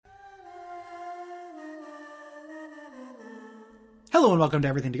Hello and welcome to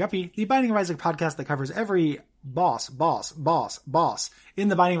Everything to Guppy, the Binding of Isaac podcast that covers every boss in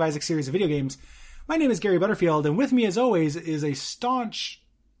the Binding of Isaac series of video games. My name is Gary Butterfield, and with me as always is a staunch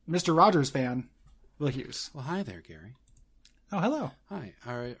Mr. Rogers fan, Will Hughes. Well, hi there, Gary. Oh, hello. Hi.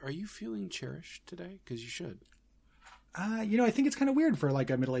 Are you feeling cherished today? Because you should. I think it's kind of weird for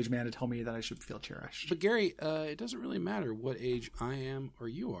like a middle-aged man to tell me that I should feel cherished. But Gary, it doesn't really matter what age I am or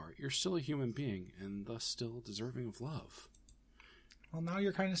you are. You're still a human being, and thus still deserving of love. Well, now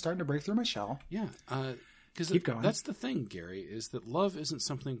you're kind of starting to break through my shell. Yeah. Keep going. That's the thing, Gary, is that love isn't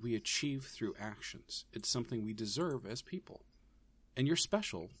something we achieve through actions. It's something we deserve as people. And you're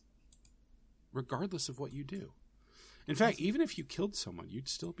special regardless of what you do. In fact, even if you killed someone, you'd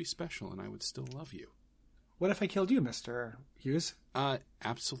still be special, and I would still love you. What if I killed you, Mr. Hughes?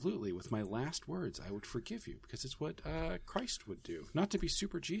 Absolutely. With my last words, I would forgive you, because it's what Christ would do. Not to be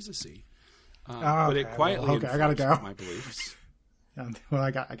super Jesus-y, but it quietly I gotta go. My beliefs. Well,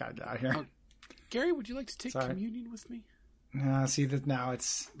 I gotta get out of here. Gary, would you like to take communion with me? See that now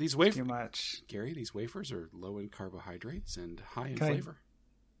it's too much. Gary, these wafers are low in carbohydrates and high in flavor.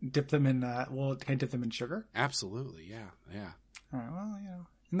 Dip them in. Can I dip them in sugar? Absolutely, yeah. All right. Well,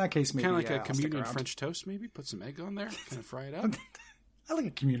 in that case, maybe kind of like a communion French toast. Maybe put some egg on there, kind of fry it up. I like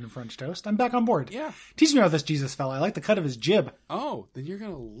a communion French toast. I'm back on board. Yeah. Teach me about this Jesus fella. I like the cut of his jib. Oh, then you're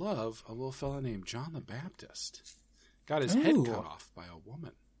gonna love a little fella named John the Baptist. Got his head cut off by a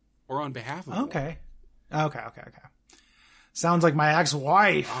woman. Or on behalf of a woman. Okay. Sounds like my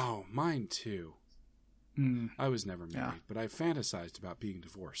ex-wife. Oh, mine too. I was never married, but I fantasized about being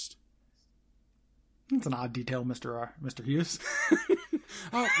divorced. That's an odd detail, Mr. Hughes.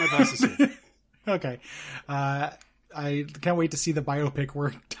 Oh, my boss is here. Okay. I can't wait to see the biopic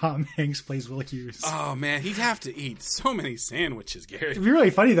where Tom Hanks plays Will Hughes. Oh, man, he'd have to eat so many sandwiches, Gary. It'd be really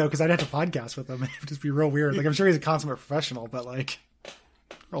funny, though, because I'd have to podcast with him. It'd just be real weird. Like, I'm sure he's a consummate professional, but, like,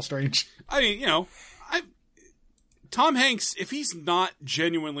 real strange. I mean, Tom Hanks, if he's not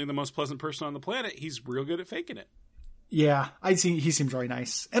genuinely the most pleasant person on the planet, he's real good at faking it. Yeah, he seems really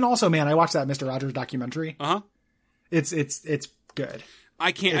nice. And also, man, I watched that Mr. Rogers documentary. Uh-huh. It's good.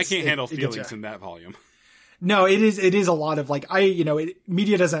 I can't handle feelings in that volume. No, it is a lot of like,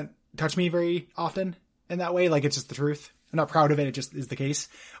 media doesn't touch me very often in that way. Like, it's just the truth. I'm not proud of it. It just is the case.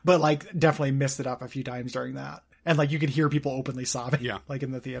 But like, definitely missed it up a few times during that. And like, you could hear people openly sobbing, like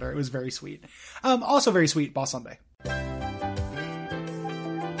in the theater. It was very sweet. Also very sweet, Boss Sunday.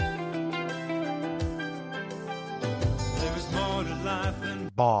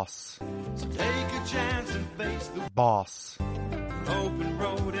 Boss. So take a chance and face the Boss. an open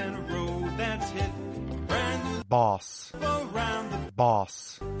road and a road that's hit. Brand new Boss. around the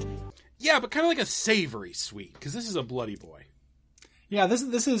Boss. Yeah, but kind of like a savory sweet, because this is a bloody boy. Yeah, this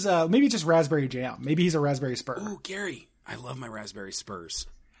is maybe just raspberry jam. Maybe he's a raspberry spur. Ooh, Gary, I love my raspberry spurs.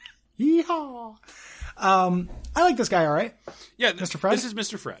 Yeehaw. I like this guy, all right. Yeah, Mr. Fred? This is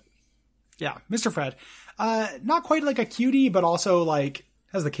Mr. Fred. Yeah, Mr. Fred. Not quite like a cutie, but also like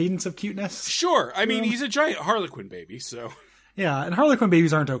has the cadence of cuteness. Sure, I mean he's a giant Harlequin baby, so yeah. And Harlequin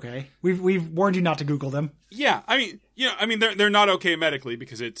babies aren't okay. We've warned you not to Google them. yeah. I mean they're not okay medically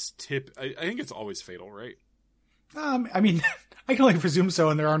because it's I think it's always fatal, right? I mean, I can only presume so,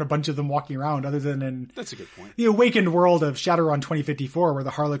 and there aren't a bunch of them walking around, other than in That's a good point. the awakened world of Shadowrun 2054, where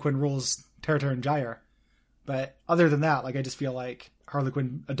the Harlequin rules Terrater and Gyre. But other than that, like I just feel like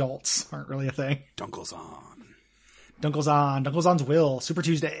Harlequin adults aren't really a thing. Dunkelzahn. Dunkelzahn's Will, Super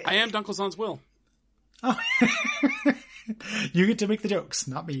Tuesday. I am Dunkelzahn's Will. Oh. You get to make the jokes,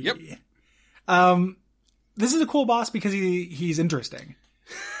 not me. Yep. This is a cool boss because he's interesting.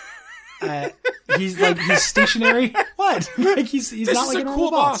 He's stationary. What? Like he's This not is like a a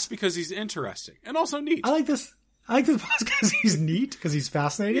cool normal boss because he's interesting and also neat. I like this boss because he's neat, because he's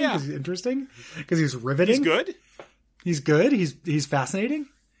fascinating, because he's interesting, because he's riveting. He's good. He's good. He's fascinating.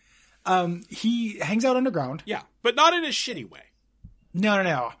 He hangs out underground. Yeah, but not in a shitty way.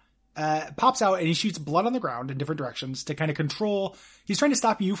 No. Pops out and he shoots blood on the ground in different directions to kind of control. He's trying to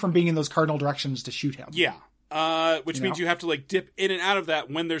stop you from being in those cardinal directions to shoot him. Yeah. Which means you have to like dip in and out of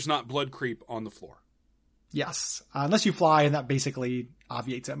that when there's not blood creep on the floor. Yes. Unless you fly, and that basically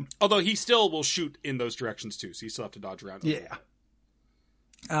obviates him. Although he still will shoot in those directions too, so you still have to dodge around. Yeah.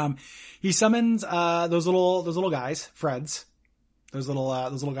 He summons those little guys, Freds. Those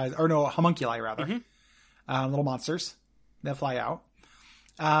little guys, or no, homunculi rather. Mm-hmm. Little monsters that fly out.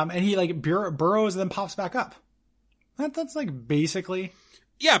 And he like burrows and then pops back up. That's like basically.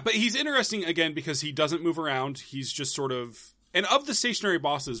 Yeah, but he's interesting again because he doesn't move around. He's just sort of, and of the stationary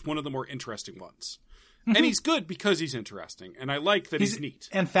bosses, one of the more interesting ones. Mm-hmm. And he's good because he's interesting. And I like that he's neat.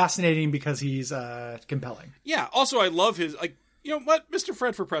 And fascinating because he's compelling. Yeah. Also, I love his, like, You know what? Mr.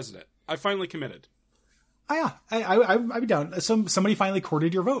 Fred for president. I finally committed. Oh yeah, I'd be down. Somebody finally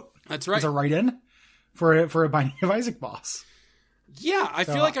courted your vote. That's right. It's a write-in for a Binding of Isaac boss. Yeah, I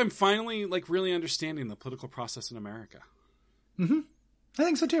feel like I'm finally like really understanding the political process in America. I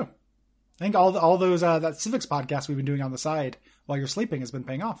think so too. I think all those that civics podcast we've been doing on the side while you're sleeping has been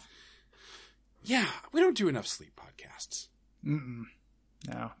paying off. Yeah, we don't do enough sleep podcasts.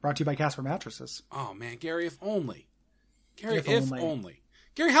 No, brought to you by Casper Mattresses. Oh man, Gary, if only. Gary, if If only. only.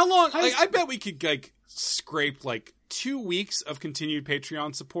 Gary, how long? I bet we could like scrape like 2 weeks of continued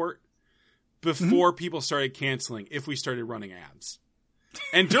Patreon support before people started canceling if we started running ads.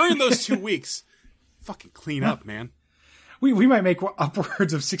 And during those 2 weeks, fucking clean up, man. We might make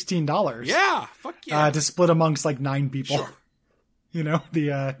upwards of $16. Yeah, fuck yeah. To split amongst like 9 people. Sure. You know,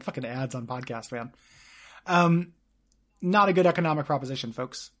 the fucking ads on podcast, man. Not a good economic proposition,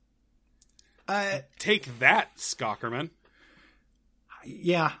 folks. Take that, Skockerman.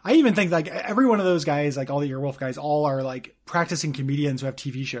 Yeah, I even think like every one of those guys, like all the Earwolf guys, all are like practicing comedians who have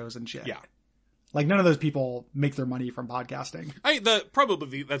TV shows and shit. Yeah. Like none of those people make their money from podcasting.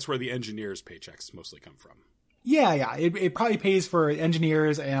 Probably that's where the engineers' paychecks mostly come from. Yeah. It probably pays for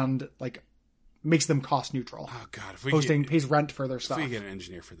engineers and like makes them cost neutral. Oh god, if we Hosting pays rent for their if stuff. we get an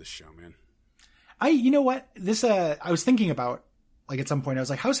engineer for this show, man. You know what? This I was thinking about like at some point. I was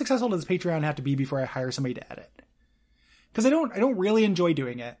like, how successful does Patreon have to be before I hire somebody to edit? Because I don't really enjoy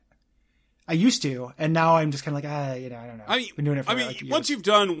doing it. I used to, and now I'm just kind of like, I don't know. Been doing it for like years. Once you've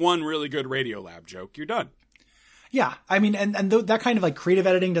done one really good Radio Lab joke, you're done. Yeah, I mean, and that kind of like creative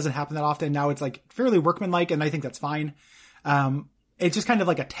editing doesn't happen that often. Now it's like fairly workmanlike, and I think that's fine. It's just kind of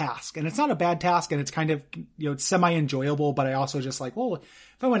like a task, and it's not a bad task, and it's kind of, it's semi-enjoyable, but I also just like, well,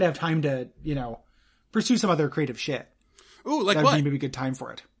 if I want to have time to, pursue some other creative shit. Ooh, like that what? would be maybe a good time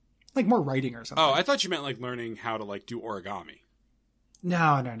for it. Like more writing or something. Oh, I thought you meant like learning how to like do origami.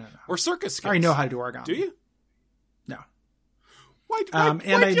 No. Or circus skills. I already know how to do origami. Do you? No. Why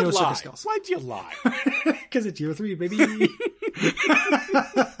and I know circus skills. Why'd you lie? Because it's year 3, baby.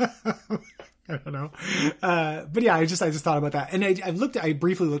 I don't know. But yeah, I just thought about that. And I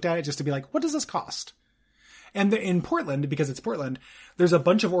briefly looked at it just to be like, what does this cost? And in Portland, because it's Portland, there's a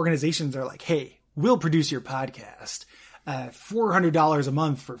bunch of organizations that are like, hey, we'll produce your podcast. $400 a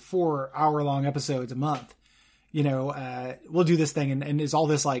month for 4-hour-long episodes a month. We'll do this thing. And is all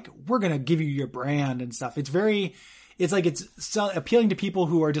this like, we're going to give you your brand and stuff. It's appealing to people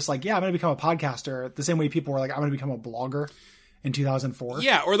who are just like, yeah, I'm going to become a podcaster. The same way people were like, I'm going to become a blogger in 2004.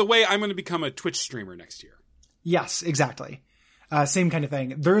 Yeah. Or the way I'm going to become a Twitch streamer next year. Yes, exactly. Same kind of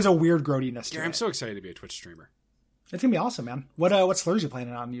thing. There's a weird grody-ness to it. I'm so excited to be a Twitch streamer. It's going to be awesome, man. What slurs you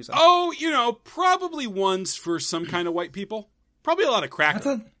planning on using? Oh, probably ones for some kind of white people. Probably a lot of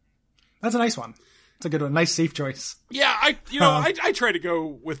cracker. That's a nice one. It's a good one. Nice, safe choice. Yeah, I try to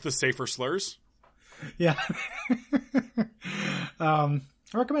go with the safer slurs. Yeah. I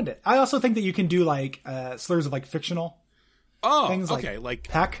recommend it. I also think that you can do like slurs of like fictional things. Okay. Like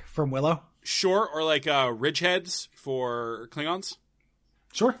Peck from Willow. Sure. Or like Ridgeheads for Klingons.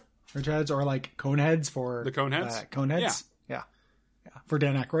 Sure. Ridgeheads or like Coneheads for the Coneheads. Coneheads. Yeah. For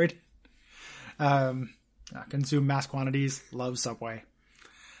Dan Aykroyd. Consume mass quantities. Love Subway.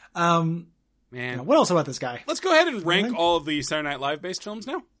 Man, what else about this guy? Let's go ahead and rank all of the Saturday Night Live based films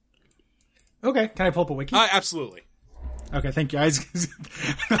now. Okay, can I pull up a wiki? Absolutely. Okay, thank you.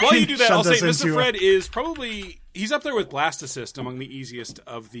 While you do that, I'll say Mr. Fred is he's up there with Blastocyst among the easiest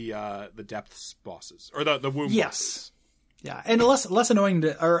of the depths bosses or the womb bosses. Yeah, and less annoying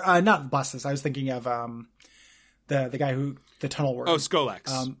not Blastocyst. I was thinking of the guy who the tunnel worm. Oh, Skolax.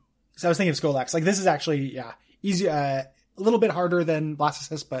 So I was thinking of Skolax. Like this is actually easy, a little bit harder than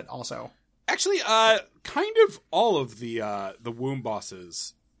Blastocyst, but also actually kind of all of the womb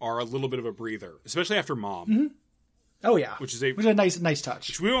bosses are a little bit of a breather, especially after Mom. Mm-hmm. Oh yeah, which is a nice touch.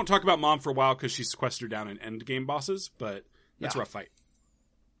 Which we won't talk about Mom for a while because she's sequestered down in endgame bosses, but it's a rough fight.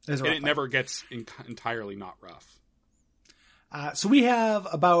 It never gets entirely not rough. So we have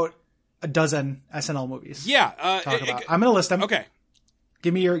about a dozen SNL movies. Yeah, talk about. I'm going to list them. Okay,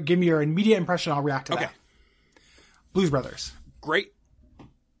 give me your immediate impression. I'll react to that. Blues Brothers, great.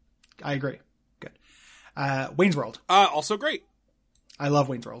 I agree. Good. Wayne's World, also great. I love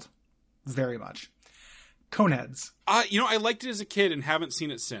Wayne's World very much. Coneheads. I liked it as a kid and haven't seen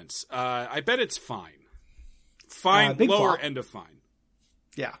it since. I bet it's fine. Fine, lower end of fine.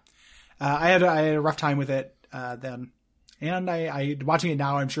 Yeah. I had a rough time with it then. And I watching it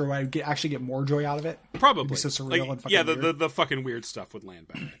now, I'm sure I'd actually get more joy out of it. Probably. It'd be so surreal and fucking weird. The fucking weird stuff would land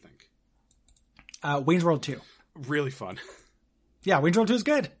better, I think. Wayne's World 2. Really fun. Yeah, Wayne's World 2 is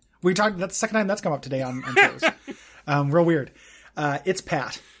good. That's the second time that's come up today on shows. Real weird. It's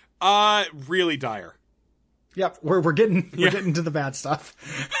Pat. Really dire. Yep, we're getting to the bad stuff.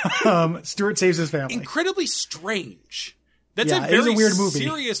 Stuart saves his family. Incredibly strange. That's Yeah, a it is very a weird movie.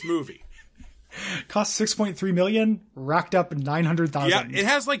 serious movie. Cost $6.3 million, racked up 900,000. Yeah, it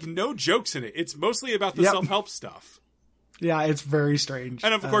has like no jokes in it. It's mostly about the Yep. self-help stuff. Yeah, it's very strange.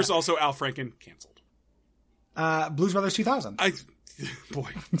 And of course, also Al Franken canceled. Blues Brothers 2000. Boy,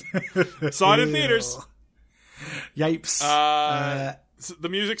 saw it in theaters. Yipes. The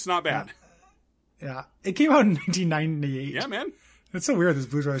music's not bad. Yeah, it came out in 1998. Yeah, man. It's so weird. This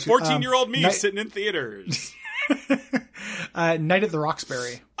Blues Brothers. 14-year-old me sitting in theaters. Night at the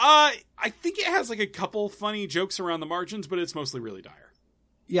Roxbury. I think it has like a couple funny jokes around the margins, but it's mostly really dire.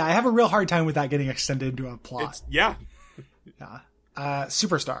 Yeah, I have a real hard time with that getting extended into a plot. Yeah.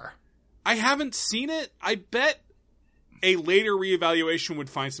 Superstar. I haven't seen it. I bet a later reevaluation would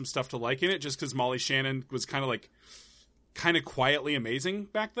find some stuff to like in it, just because Molly Shannon was kind of quietly amazing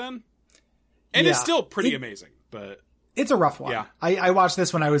back then. And it's still pretty amazing, but it's a rough one. Yeah. I watched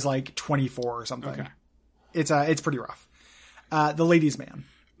this when I was like 24 or something. Okay. It's pretty rough. The Ladies' Man.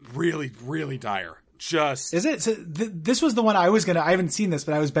 Really, really dire. Just Is it? So this was the one I haven't seen this,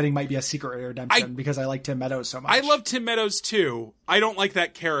 but I was betting might be a Secret Redemption because I like Tim Meadows so much. I love Tim Meadows too. I don't like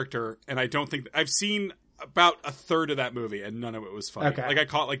that character, and I don't think I've seen about a third of that movie, and none of it was funny. Okay. Like I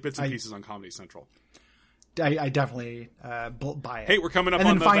caught like bits and pieces on Comedy Central. I definitely buy it. Hey, we're coming up and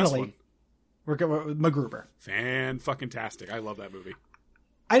on then the finally, best one. we're MacGruber. Fan-fucking-tastic. I love that movie.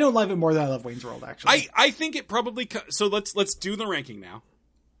 I don't love it more than I love Wayne's World, actually. I think it probably... So let's do the ranking now.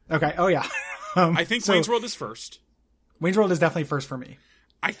 Okay. Oh, yeah. I think Wayne's World is first. Wayne's World is definitely first for me.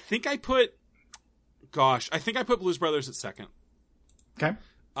 I think I put Blues Brothers at second. Okay.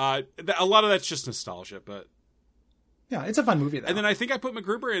 A lot of that's just nostalgia, but... Yeah, it's a fun movie, though. And then I think I put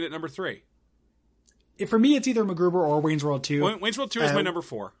MacGruber in at number 3. For me, it's either MacGruber or Wayne's World 2. Wayne's World 2 is my number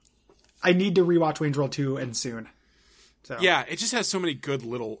 4. I need to rewatch Wayne's World 2 and soon. So. Yeah, it just has so many good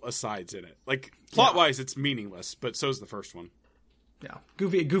little asides in it. Like, plot-wise, it's meaningless, but so's the first one. Yeah.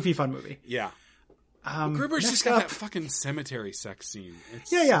 Goofy fun movie. Yeah. MacGruber's just got that fucking cemetery sex scene.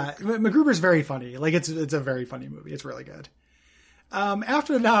 Yeah. MacGruber's very funny. Like, it's a very funny movie. It's really good.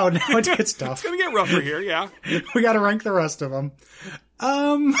 After now it gets tough. It's gonna get rougher here, yeah. We gotta rank the rest of them.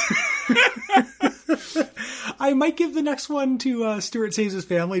 I might give the next one to Stuart Saves His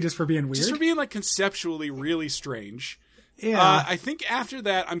Family just for being weird. Just for being, like, conceptually really strange. Yeah. I think after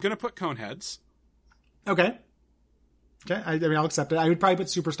that, I'm gonna put Coneheads. Okay. I mean, I'll accept it. I would probably put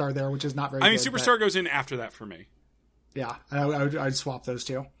Superstar there, which is not very good. I mean, Superstar goes in after that for me. Yeah, I'd swap those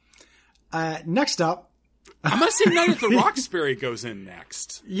two. Next up, I'm gonna say Night at the Roxbury goes in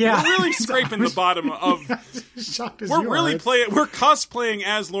next. Yeah, we're really scraping the bottom of. Shocked as we're you really are. We're cosplaying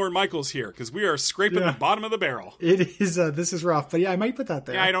as Lorne Michaels here because we are scraping the bottom of the barrel. It is. This is rough, but yeah, I might put that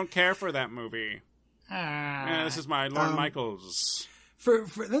there. Yeah, I don't care for that movie. This is my Lorne Michaels. For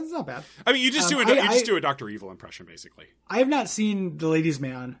that's not bad. I mean, you just do a Dr. Evil impression, basically. I have not seen The Ladies'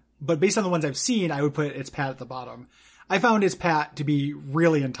 Man, but based on the ones I've seen, I would put It's Pat at the bottom. I found It's Pat to be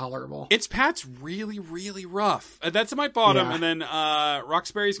really intolerable. It's Pat's really, really rough. That's at my bottom, Yeah. and then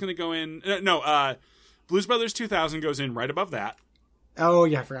Roxbury's going to go in. Blues Brothers 2000 goes in right above that, Oh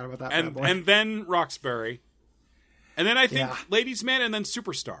yeah, I forgot about that. and bad boy. and then Roxbury, and then I think Yeah. Ladies' Man, and then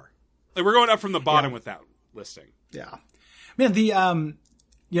Superstar. Like, we're going up from the bottom with that listing. Yeah, man. The I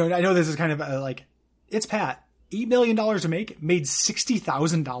know this is kind of like It's Pat. $8 million to make, made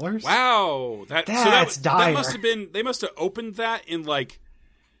 $60,000. Wow, That's dire. That must have been. They must have opened that in like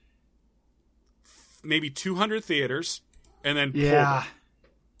maybe 200 theaters, and then pulled Yeah, it.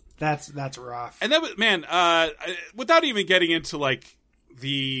 that's rough. And that was, man, without even getting into like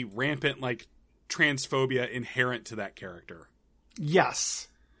the rampant like transphobia inherent to that character. Yes,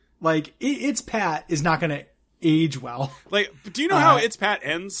 like It's Pat is not going to age well. Like, do you know how It's Pat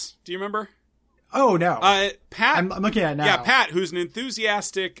ends? Do you remember? Oh no, Pat. I'm looking at it now. Yeah, Pat, who's an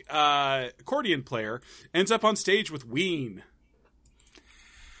enthusiastic accordion player, ends up on stage with Ween.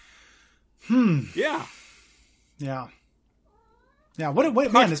 Yeah. Yeah.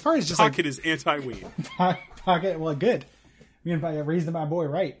 What man? As far as just Pocket is anti-Ween. Pocket, well, good. Me and I raised my boy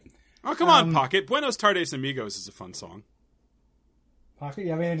right. Oh, come on, Pocket. Buenos Tardes, Amigos is a fun song. Pocket,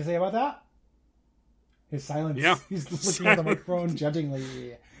 you have anything to say about that? His silence. Yeah. He's looking at the microphone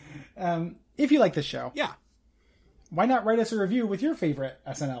judgingly. If you like this show, Yeah. why not write us a review with your favorite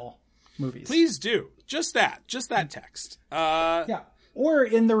SNL movies? Please do. Just that text. Yeah. Or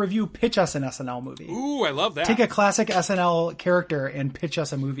in the review, pitch us an SNL movie. Ooh, I love that. Take a classic SNL character and pitch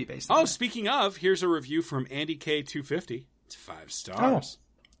us a movie based on Oh, it. speaking of, here's a review from Andy K250. It's 5 stars.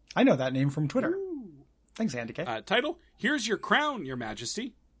 I know that name from Twitter. Thanks, Andy K. Title, Here's Your Crown, Your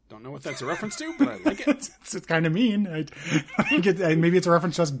Majesty. Don't know what that's a reference to, but I like it. It's kind of mean. I think maybe it's a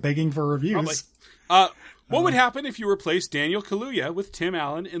reference to us begging for reviews. Probably. What would happen if you replaced Daniel Kaluuya with Tim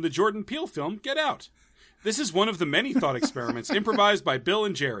Allen in the Jordan Peele film Get Out? This is one of the many thought experiments improvised by Bill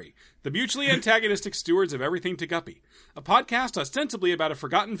and Jerry, the mutually antagonistic stewards of everything to Guppy, a podcast ostensibly about a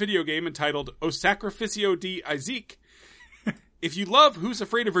forgotten video game entitled O Sacrificio de Isaac. If you love Who's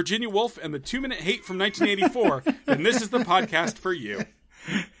Afraid of Virginia Woolf and the 2-Minute Hate from 1984, then this is the podcast for you.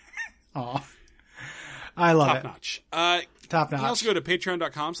 Aw. I love it. Top notch. Top notch. You can also go to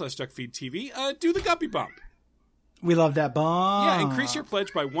patreon.com/duckfeedtv. Do the Guppy Bump. We love that bomb. Yeah, increase your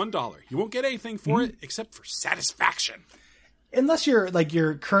pledge by $1. You won't get anything for it except for satisfaction. Unless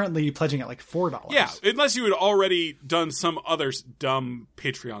you're currently pledging at like $4. Yeah, unless you had already done some other dumb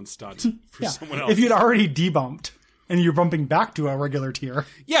Patreon stunt for someone else. If you'd already debumped and you're bumping back to a regular tier.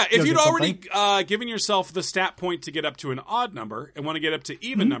 Yeah, if you'd already given yourself the stat point to get up to an odd number and want to get up to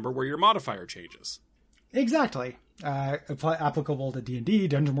even number where your modifier changes. Exactly. Applicable to D&D,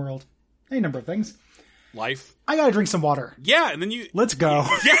 Dungeon World, any number of things. Life. I gotta drink some water. Yeah, and then you... Let's go.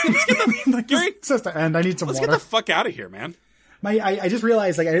 Yeah, let's get the... Gary, it's just the end. I need some let's water. get the fuck out of here, man. I just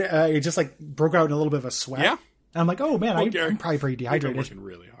realized I just like broke out in a little bit of a sweat. Yeah. And I'm like, oh man, Gary, I'm probably pretty dehydrated. You've been working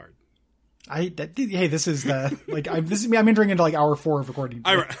really hard. Hey, this is the like I'm entering into like hour 4 of recording.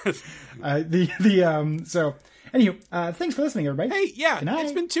 So anywho, thanks for listening, everybody. Hey, yeah, Good night.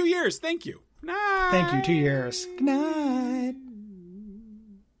 it's been 2 years. Thank you. Night. Thank you. 2 years. Good night.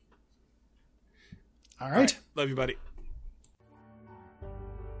 All right. Love you, buddy.